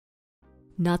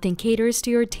Nothing caters to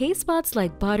your taste buds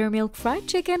like buttermilk fried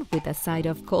chicken with a side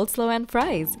of coleslaw and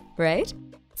fries, right?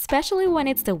 Especially when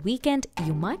it's the weekend,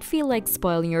 you might feel like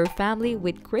spoiling your family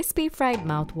with crispy fried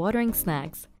mouth-watering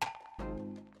snacks.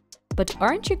 But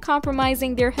aren't you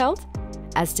compromising their health?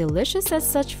 As delicious as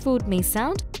such food may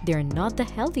sound, they're not the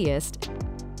healthiest.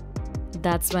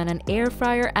 That's when an air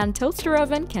fryer and toaster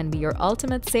oven can be your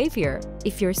ultimate savior.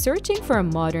 If you're searching for a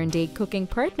modern-day cooking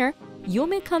partner, you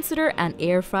may consider an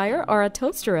air fryer or a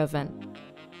toaster oven.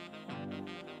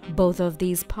 Both of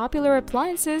these popular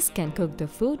appliances can cook the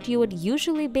food you would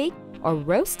usually bake or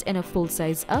roast in a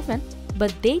full-size oven,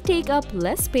 but they take up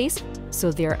less space,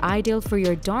 so they're ideal for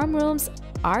your dorm rooms,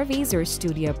 RVs, or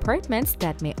studio apartments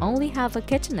that may only have a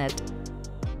kitchenette.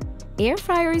 Air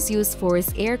fryers use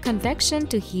forced air convection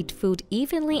to heat food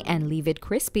evenly and leave it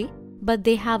crispy, but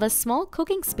they have a small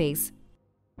cooking space.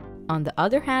 On the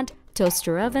other hand,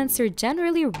 toaster ovens are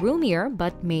generally roomier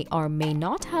but may or may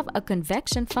not have a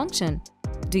convection function.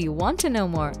 Do you want to know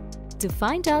more? To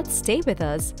find out, stay with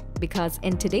us, because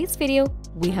in today's video,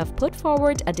 we have put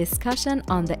forward a discussion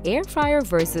on the air fryer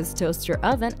versus toaster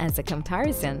oven as a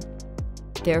comparison.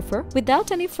 Therefore,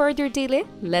 without any further delay,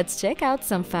 let's check out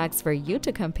some facts for you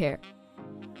to compare.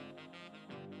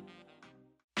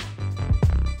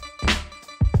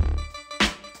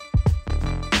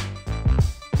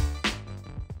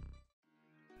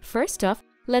 First off,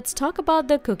 let's talk about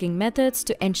the cooking methods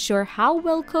to ensure how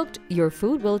well cooked your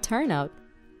food will turn out.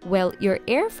 Well, your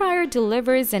air fryer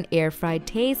delivers an air-fried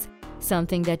taste,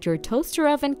 something that your toaster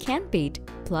oven can't beat.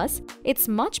 Plus, it's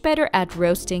much better at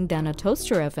roasting than a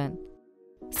toaster oven.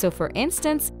 So for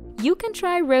instance, you can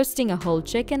try roasting a whole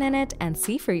chicken in it and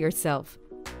see for yourself.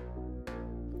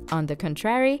 On the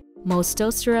contrary, most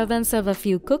toaster ovens have a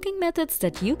few cooking methods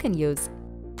that you can use.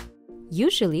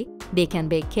 Usually, they can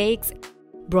bake cakes,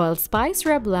 broil spice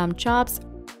rub lamb chops,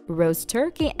 roast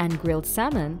turkey, and grilled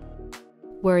salmon.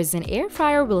 Whereas an air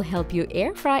fryer will help you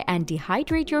air fry and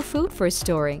dehydrate your food for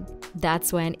storing.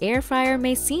 That's why an air fryer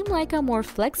may seem like a more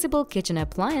flexible kitchen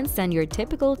appliance than your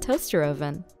typical toaster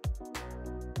oven.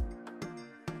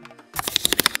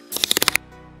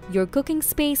 Your cooking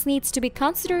space needs to be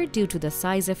considered due to the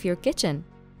size of your kitchen.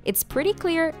 It's pretty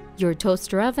clear your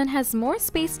toaster oven has more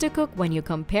space to cook when you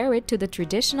compare it to the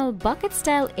traditional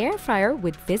bucket-style air fryer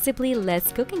with visibly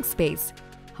less cooking space.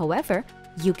 However,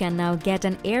 you can now get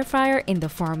an air fryer in the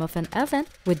form of an oven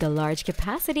with the large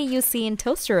capacity you see in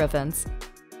toaster ovens.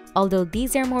 Although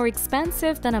these are more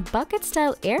expensive than a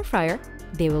bucket-style air fryer,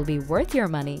 they will be worth your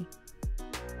money.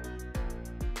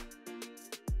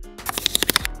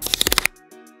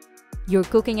 Your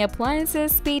cooking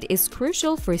appliance's speed is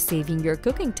crucial for saving your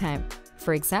cooking time.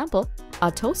 For example,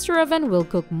 a toaster oven will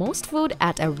cook most food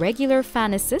at a regular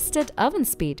fan-assisted oven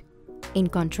speed. In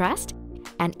contrast,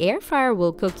 an air fryer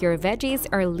will cook your veggies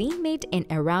or lean meat in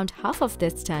around half of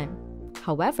this time.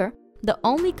 However, the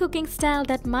only cooking style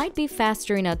that might be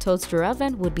faster in a toaster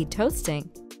oven would be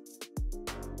toasting.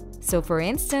 So for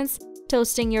instance,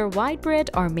 toasting your white bread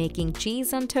or making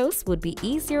cheese on toast would be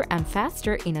easier and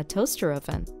faster in a toaster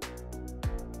oven.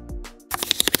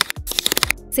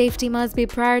 Safety must be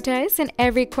prioritized in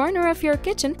every corner of your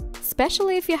kitchen,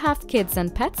 especially if you have kids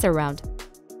and pets around.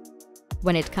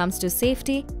 When it comes to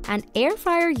safety, an air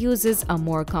fryer uses a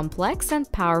more complex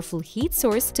and powerful heat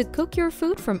source to cook your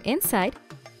food from inside,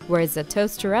 whereas a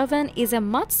toaster oven is a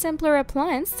much simpler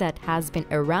appliance that has been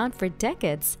around for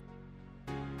decades.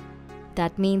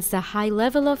 That means the high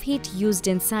level of heat used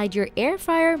inside your air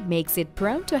fryer makes it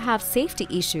prone to have safety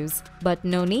issues. But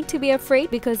no need to be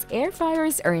afraid, because air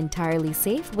fryers are entirely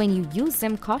safe when you use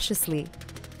them cautiously.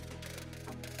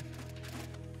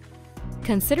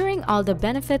 Considering all the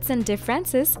benefits and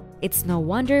differences, it's no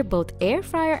wonder both air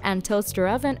fryer and toaster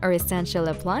oven are essential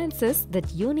appliances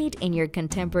that you need in your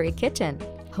contemporary kitchen.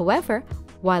 However,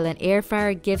 while an air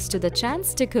fryer gives you the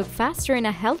chance to cook faster in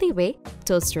a healthy way,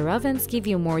 toaster ovens give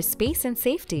you more space and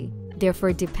safety.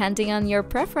 Therefore, depending on your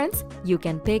preference, you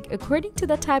can pick according to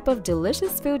the type of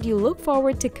delicious food you look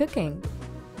forward to cooking.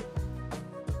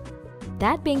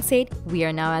 That being said, we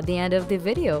are now at the end of the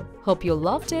video. Hope you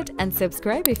loved it and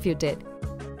subscribe if you did.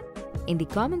 In the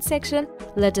comment section,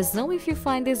 let us know if you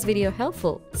find this video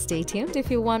helpful. Stay tuned if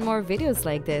you want more videos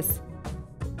like this.